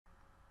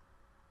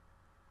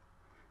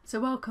So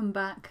welcome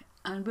back,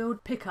 and we'll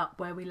pick up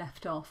where we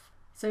left off.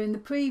 So in the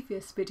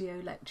previous video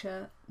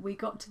lecture we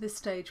got to the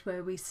stage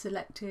where we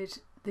selected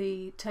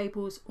the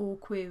tables or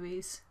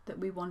queries that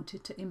we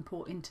wanted to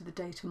import into the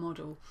data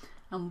model,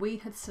 and we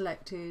had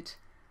selected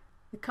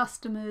the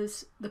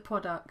customers, the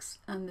products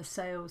and the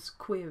sales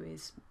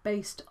queries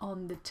based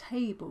on the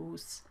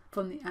tables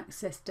from the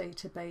Access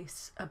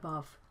database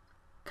above.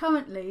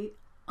 Currently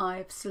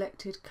I've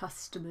selected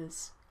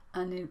customers,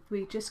 and if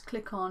we just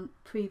click on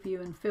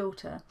preview and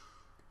filter,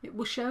 it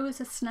will show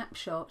us a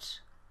snapshot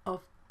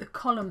of the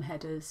column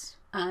headers,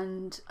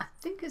 and I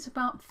think it's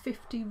about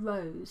 50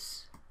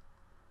 rows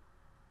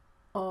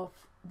of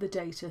the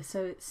data,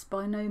 so it's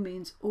by no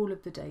means all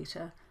of the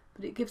data,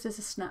 but it gives us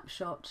a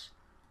snapshot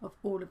of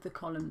all of the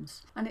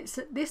columns. And it's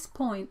at this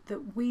point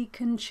that we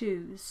can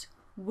choose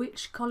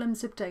which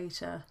columns of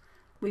data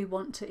we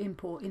want to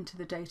import into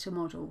the data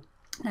model.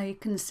 Now you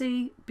can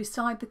see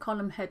beside the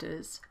column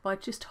headers, if I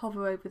just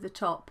hover over the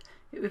top,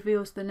 it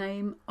reveals the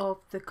name of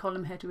the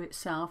column header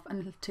itself and a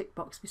little tick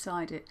box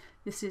beside it.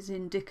 This is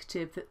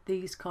indicative that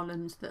these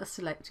columns that are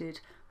selected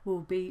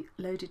will be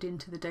loaded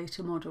into the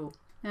data model.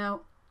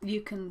 Now you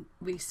can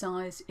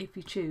resize if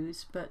you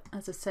choose, but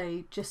as I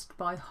say, just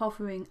by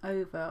hovering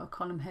over a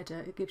column header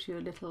it gives you a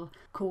little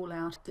call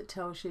out that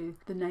tells you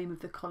the name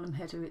of the column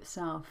header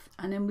itself,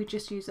 and then we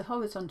just use the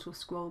horizontal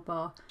scroll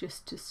bar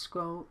just to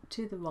scroll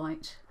to the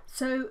right.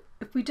 So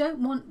if we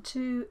don't want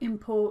to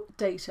import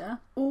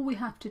data, all we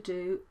have to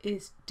do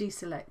is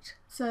deselect.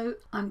 So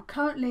I'm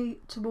currently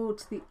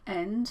towards the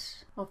end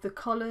of the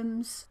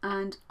columns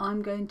and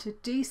I'm going to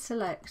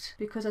deselect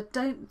because I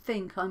don't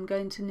think I'm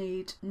going to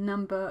need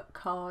number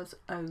cars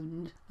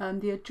owned.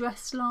 The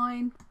address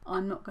line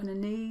I'm not going to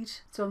need,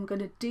 so I'm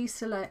going to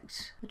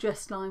deselect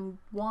address line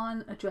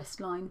 1, address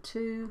line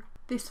 2.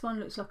 This one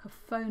looks like a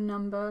phone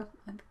number,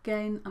 and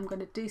again I'm going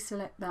to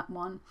deselect that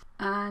one,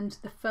 and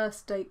the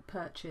first date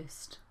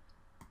purchased,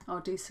 I'll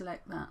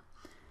deselect that.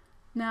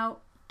 Now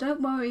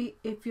don't worry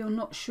if you're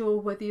not sure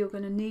whether you're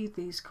going to need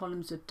these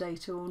columns of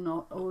data or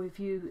not, or if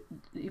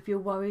you're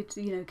worried,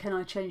 you know, can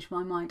I change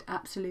my mind?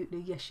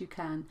 Absolutely, yes you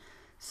can.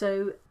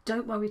 So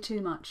don't worry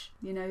too much,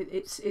 you know,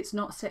 it's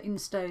not set in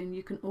stone.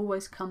 You can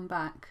always come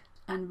back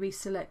and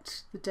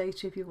reselect the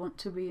data if you want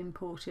to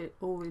re-import it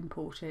or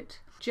import it.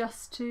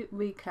 Just to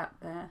recap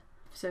there,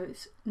 so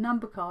it's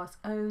number cars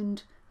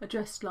owned,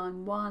 address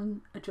line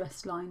 1,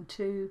 address line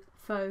 2,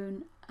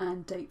 phone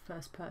and date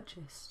first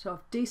purchase. So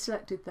I've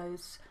deselected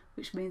those,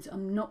 which means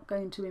I'm not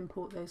going to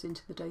import those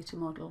into the data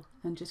model,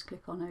 and just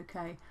click on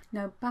OK.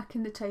 Now back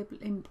in the table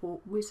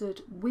import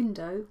wizard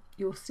window,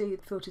 you'll see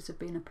the filters have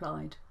been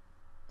applied,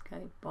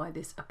 okay, by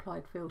this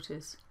applied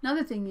filters.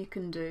 Another thing you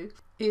can do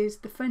is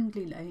the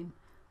friendly name.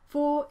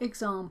 For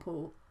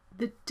example,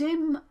 the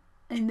dim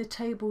in the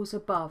tables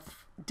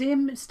above,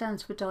 dim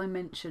stands for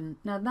dimension.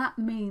 Now that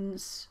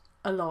means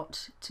a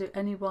lot to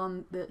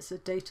anyone that's a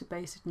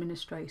database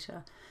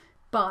administrator,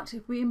 but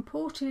if we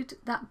imported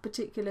that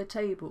particular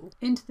table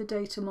into the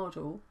data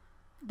model,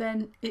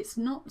 then it's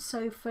not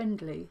so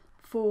friendly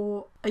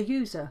for a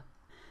user.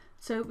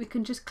 So we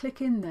can just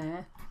click in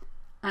there,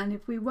 and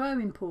if we were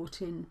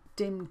importing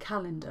dim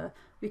calendar,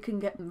 we can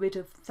get rid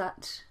of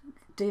that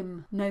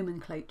dim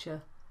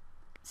nomenclature.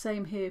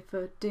 Same here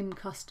for dim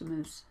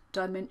customers,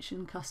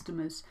 dimension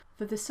customers.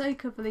 For the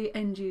sake of the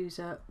end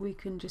user, we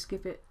can just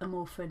give it a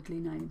more friendly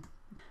name.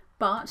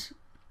 But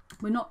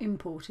we're not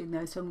importing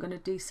those, so I'm going to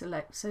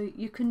deselect. So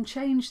you can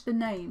change the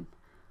name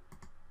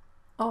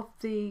of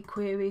the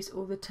queries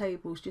or the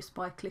tables just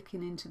by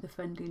clicking into the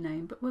friendly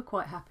name, but we're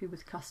quite happy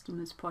with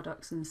customers,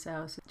 products and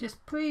sales.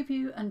 Just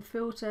preview and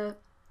filter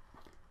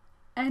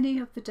any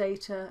of the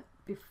data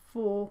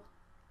before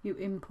you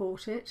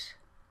import it.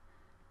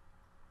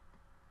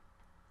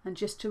 And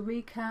just to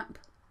recap,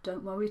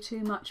 don't worry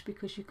too much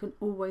because you can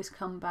always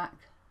come back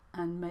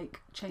and make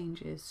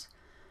changes.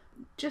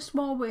 Just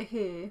while we're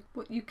here,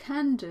 what you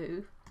can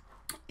do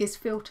is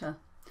filter.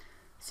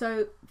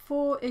 So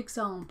for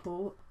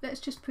example, let's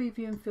just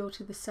preview and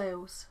filter the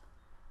sales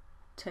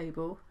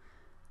table,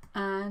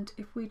 and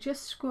if we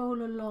just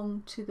scroll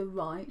along to the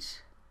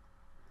right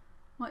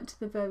to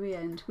the very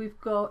end,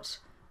 we've got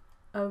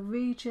a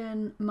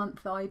region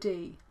month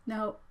ID.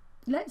 Now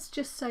let's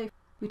just say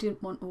we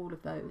didn't want all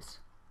of those.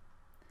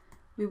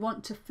 We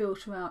want to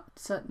filter out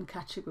certain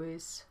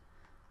categories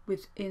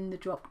within the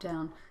drop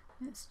down.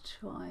 Let's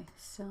try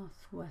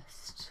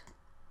Southwest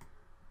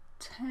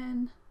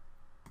 10,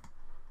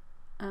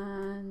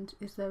 and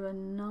is there a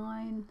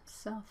 9,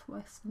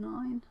 Southwest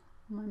 9?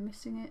 Am I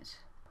missing it?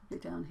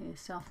 Probably down here,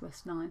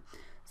 Southwest 9.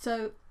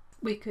 So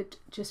we could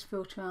just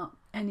filter out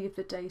any of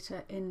the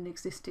data in an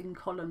existing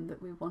column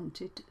that we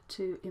wanted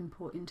to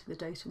import into the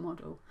data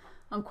model.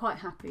 I'm quite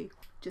happy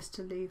just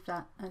to leave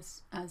that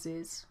as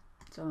is.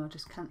 So I'll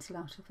just cancel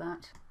out of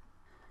that.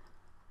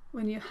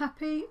 When you're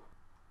happy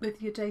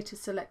with your data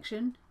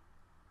selection,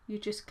 you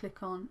just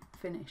click on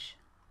finish.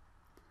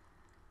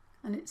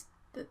 And it's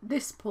at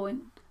this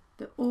point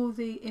that all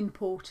the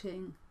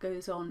importing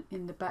goes on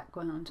in the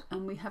background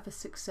and we have a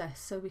success.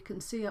 So we can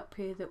see up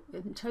here that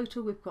in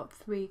total we've got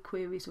 3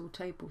 queries or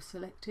tables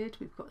selected.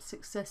 We've got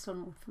success on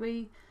all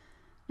 3.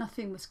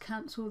 Nothing was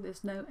cancelled,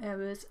 there's no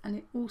errors, and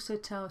it also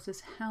tells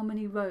us how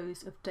many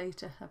rows of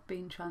data have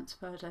been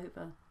transferred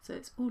over. So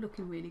it's all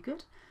looking really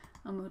good,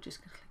 and we'll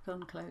just click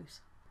on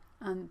close.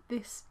 And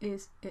this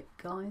is it,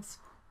 guys.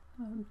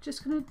 I'm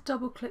just going to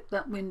double click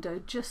that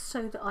window just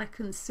so that I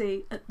can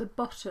see at the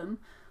bottom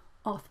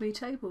are 3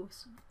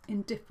 tables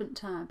in different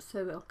tabs.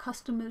 So our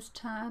customers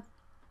tab,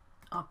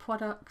 our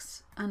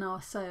products and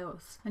our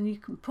sales. And you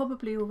can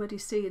probably already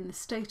see in the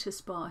status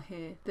bar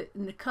here that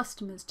in the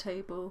customers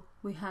table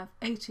we have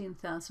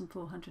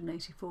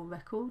 18,484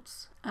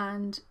 records.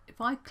 And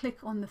if I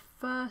click on the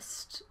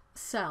first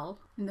cell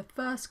in the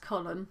first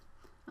column,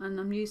 and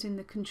I'm using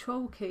the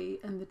control key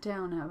and the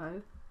down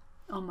arrow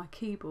on my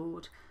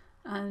keyboard,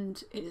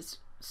 and it's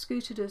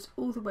scooted us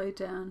all the way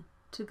down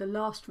to the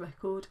last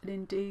record, and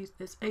indeed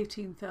there's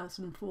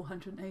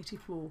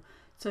 18,484.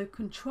 So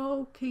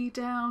control key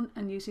down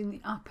and using the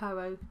up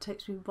arrow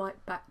takes me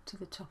right back to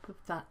the top of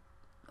that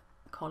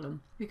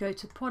column. We go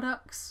to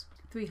products,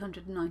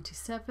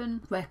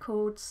 397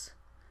 records.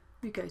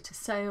 We go to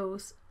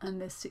sales and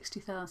there's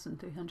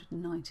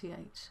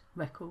 60,398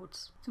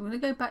 records. So I'm going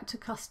to go back to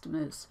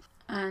customers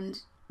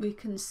and we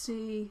can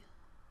see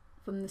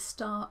from the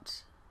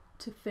start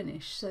to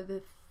finish. So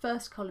the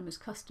first column is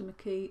customer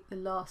key, the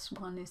last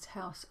one is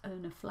house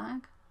owner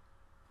flag.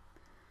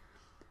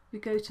 We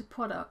go to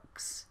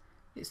products.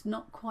 It's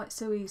not quite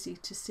so easy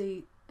to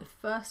see the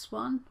first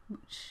one,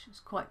 which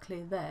is quite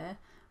clear there,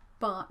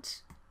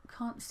 but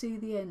can't see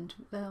the end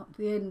without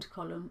the end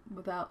column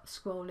without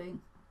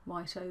scrolling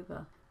right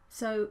over.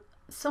 So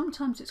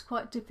sometimes it's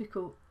quite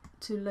difficult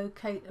to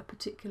locate a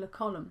particular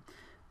column,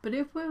 but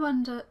if we're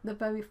under the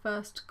very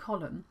first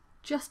column,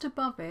 just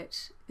above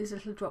it is a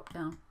little drop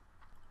down,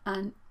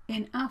 and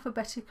in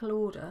alphabetical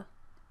order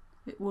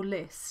it will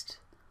list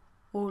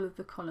all of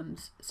the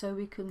columns, so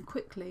we can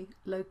quickly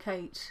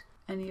locate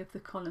any of the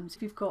columns.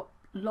 If you've got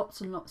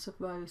lots and lots of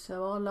rows,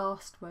 so our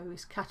last row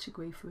is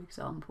category, for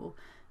example,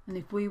 and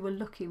if we were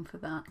looking for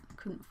that,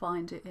 couldn't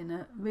find it in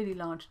a really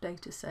large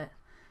data set,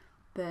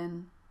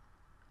 then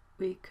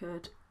we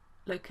could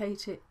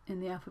locate it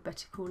in the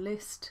alphabetical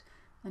list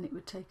and it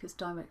would take us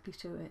directly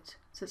to it.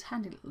 So it's a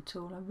handy little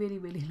tool. I really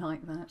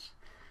like that.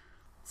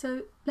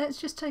 So let's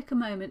just take a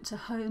moment to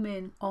home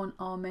in on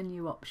our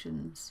menu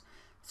options.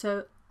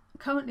 So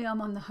currently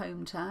I'm on the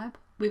Home tab.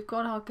 We've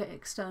got our Get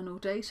External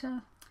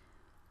Data,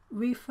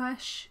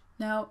 Refresh.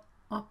 Now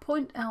I'll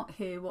point out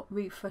here what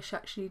Refresh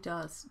actually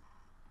does.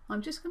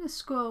 I'm just going to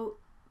scroll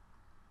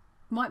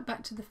right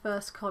back to the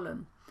first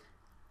column,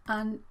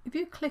 and if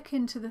you click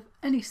into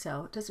any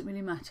cell, it doesn't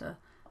really matter,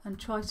 and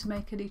try to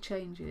make any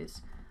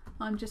changes.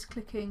 I'm just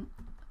clicking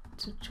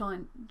to try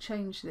and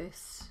change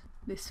this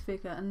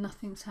figure and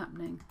nothing's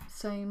happening.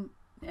 Same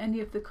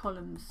any of the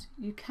columns.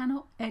 You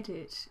cannot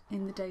edit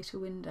in the data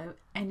window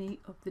any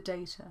of the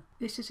data.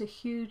 This is a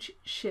huge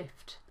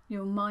shift,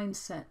 your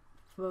mindset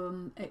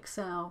from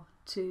Excel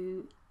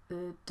to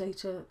the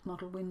data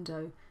model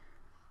window.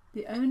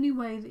 The only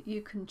way that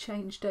you can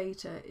change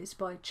data is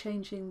by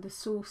changing the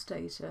source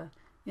data.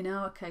 In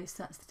our case,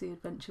 that's the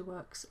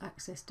AdventureWorks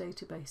Access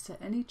database. So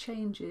any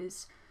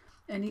changes,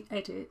 any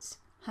edits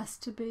has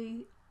to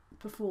be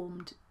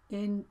performed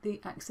in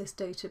the Access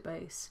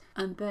database.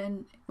 And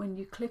then when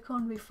you click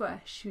on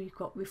refresh, you've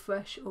got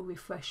refresh or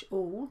refresh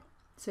all.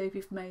 So if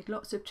you've made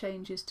lots of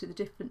changes to the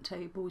different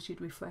tables, you'd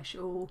refresh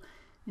all.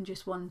 In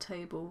just one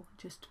table,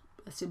 just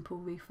a simple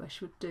refresh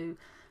would do.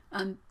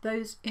 And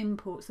those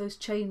imports, those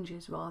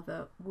changes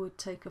rather, would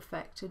take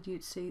effect and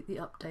you'd see the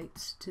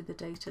updates to the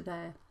data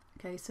there.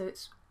 Okay, so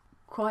it's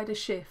quite a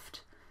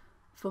shift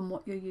from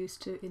what you're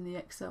used to in the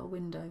Excel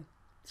window.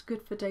 It's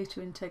good for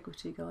data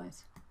integrity,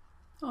 guys.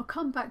 I'll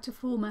come back to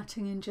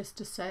formatting in just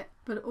a sec,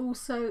 but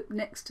also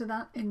next to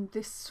that in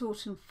this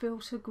sort of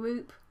filter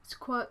group, it's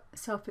quite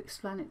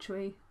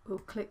self-explanatory. We'll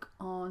click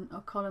on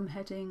a column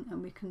heading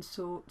and we can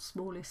sort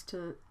smallest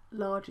to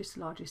largest,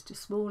 largest to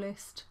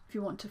smallest. If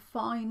you want to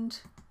find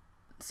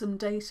some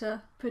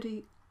data,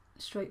 pretty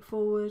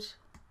straightforward,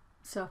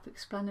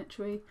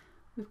 self-explanatory.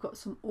 We've got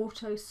some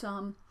auto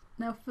sum.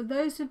 Now for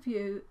those of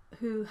you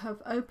who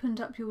have opened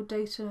up your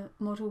data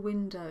model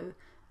window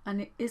and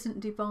it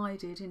isn't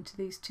divided into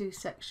these 2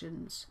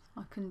 sections,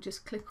 I can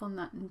just click on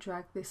that and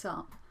drag this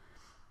up.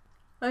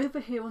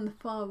 Over here on the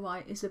far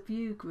right is a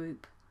view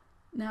group.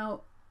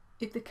 Now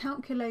if the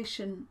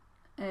calculation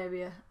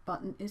area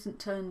button isn't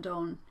turned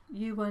on,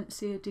 you won't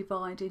see a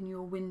divide in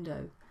your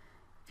window.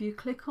 If you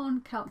click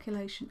on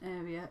calculation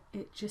area,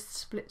 it just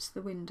splits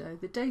the window.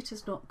 The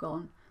data's not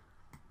gone,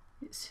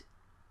 it's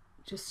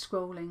just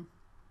scrolling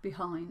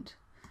behind.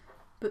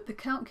 But the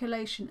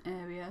calculation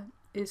area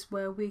is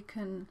where we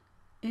can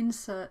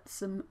insert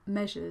some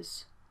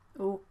measures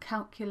or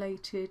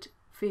calculated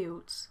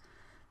fields.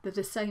 They're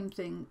the same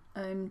thing.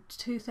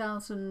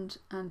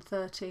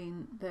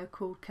 2013 they're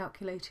called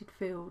calculated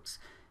fields.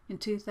 In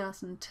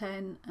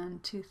 2010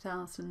 and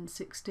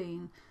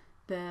 2016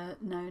 They're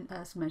known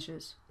as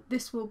measures.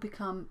 This will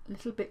become a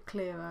little bit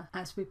clearer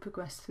as we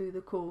progress through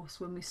the course.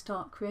 When we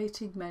start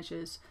creating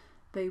measures,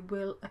 they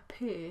will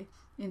appear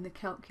in the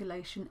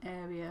calculation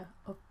area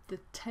of the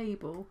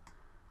table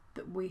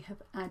that we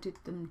have added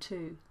them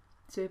to.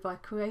 So if I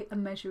create a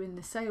measure in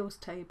the sales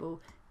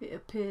table, it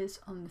appears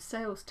on the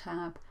sales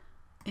tab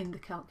in the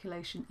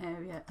calculation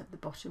area at the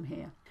bottom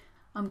here.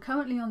 I'm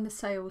currently on the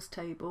sales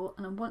table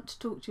and I want to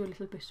talk to you a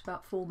little bit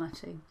about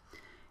formatting.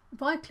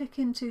 If I click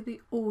into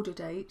the order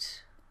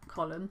date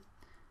column,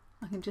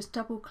 I can just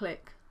double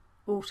click.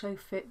 Auto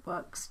fit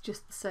works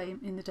just the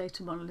same in the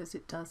data model as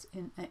it does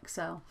in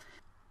Excel.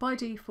 By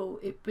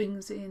default it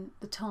brings in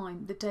the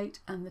time, the date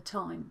and the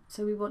time,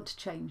 so we want to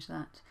change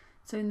that.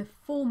 So in the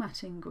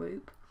formatting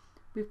group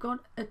we've got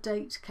a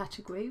date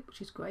category,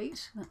 which is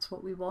great, that's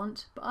what we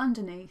want, but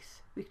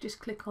underneath we just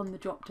click on the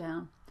drop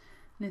down,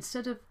 and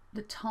instead of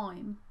the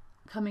time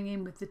coming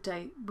in with the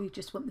date, we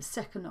just want the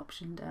second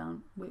option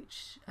down,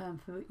 which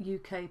for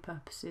UK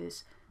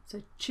purposes.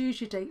 So choose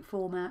your date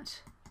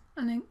format,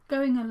 and then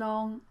going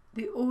along,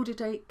 the order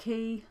date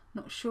key,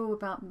 not sure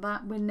about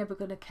that, we're never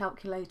going to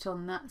calculate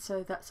on that,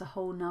 so that's a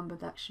whole number,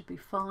 that should be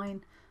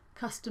fine.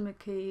 Customer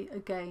key,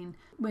 again,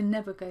 we're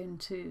never going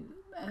to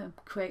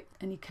create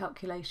any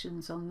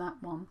calculations on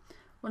that one.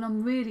 What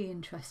I'm really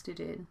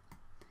interested in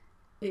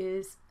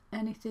is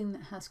anything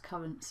that has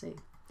currency.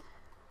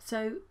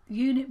 So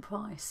unit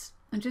price,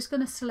 I'm just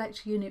going to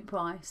select unit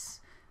price,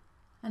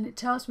 and it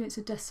tells me it's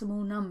a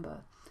decimal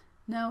number.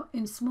 Now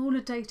in smaller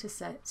data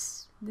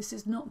sets this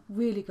is not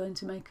really going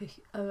to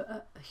make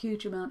a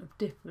huge amount of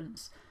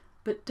difference,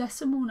 but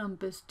decimal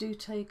numbers do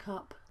take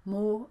up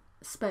more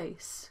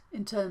space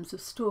in terms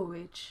of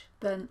storage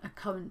than a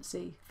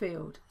currency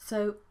field.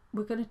 So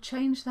we're going to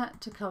change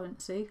that to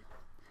currency,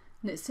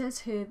 and it says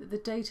here that the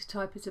data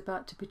type is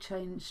about to be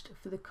changed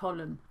for the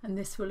column, and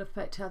this will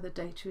affect how the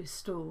data is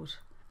stored.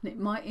 And it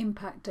might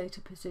impact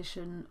data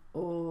position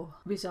or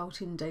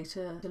result in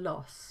data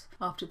loss.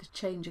 After the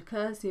change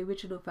occurs, the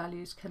original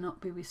values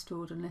cannot be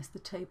restored unless the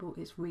table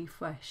is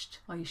refreshed.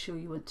 Are you sure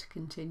you want to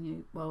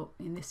continue? Well,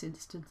 in this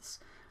instance,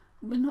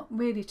 we're not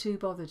really too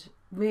bothered,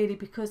 really,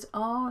 because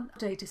our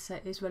data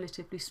set is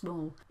relatively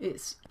small.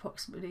 It's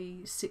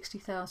approximately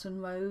 60,000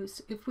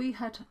 rows. If we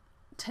had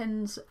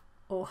tens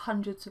or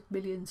hundreds of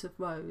millions of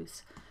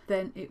rows,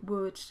 then it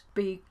would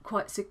be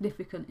quite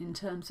significant in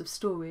terms of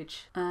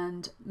storage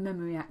and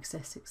memory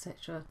access,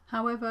 etc.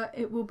 However,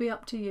 it will be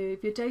up to you.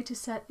 If your data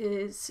set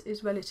is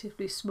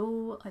relatively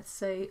small, I'd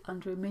say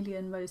under 1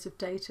 million rows of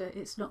data,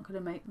 it's not going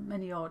to make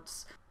many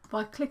odds. If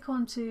I click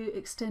onto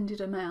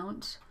extended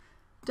amount,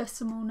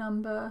 decimal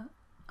number,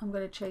 I'm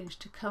going to change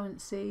to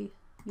currency,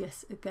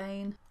 yes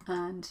again,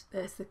 and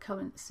there's the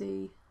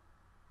currency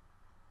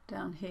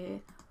down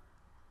here.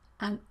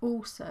 And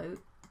also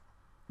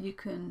you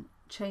can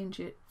change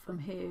it from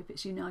here if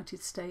it's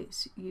United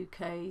States,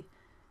 UK,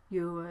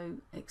 Euro,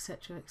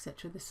 etc,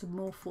 etc. There's some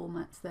more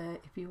formats there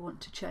if you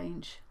want to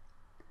change.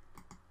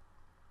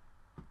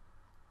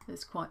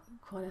 There's quite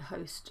a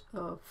host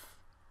of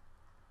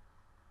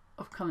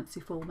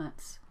currency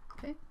formats.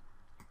 Okay.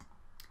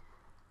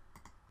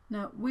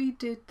 Now we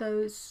did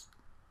those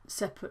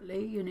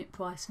separately, unit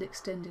price and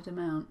extended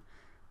amount,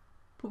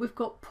 but we've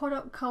got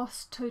product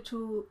cost,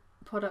 total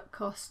product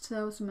cost,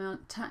 sales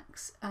amount,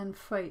 tax and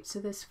freight. So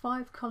there's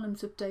 5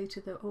 columns of data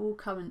that are all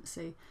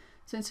currency.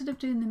 So instead of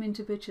doing them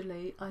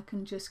individually, I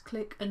can just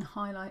click and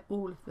highlight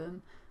all of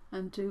them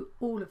and do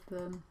all of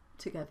them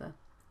together.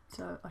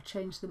 So I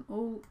change them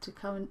all to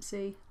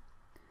currency,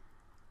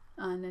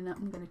 and then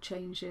I'm going to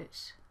change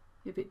it,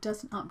 if it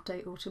doesn't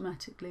update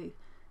automatically,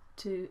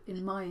 to,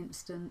 in my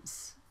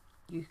instance,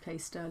 UK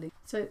sterling.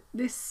 So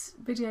this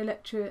video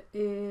lecture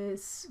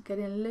is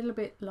getting a little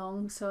bit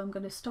long, so I'm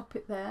going to stop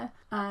it there,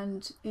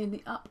 and in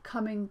the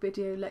upcoming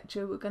video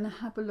lecture we're going to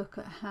have a look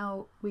at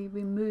how we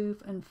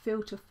remove and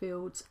filter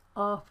fields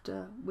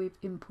after we've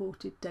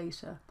imported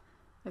data.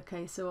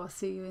 Okay, so I'll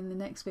see you in the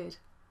next vid.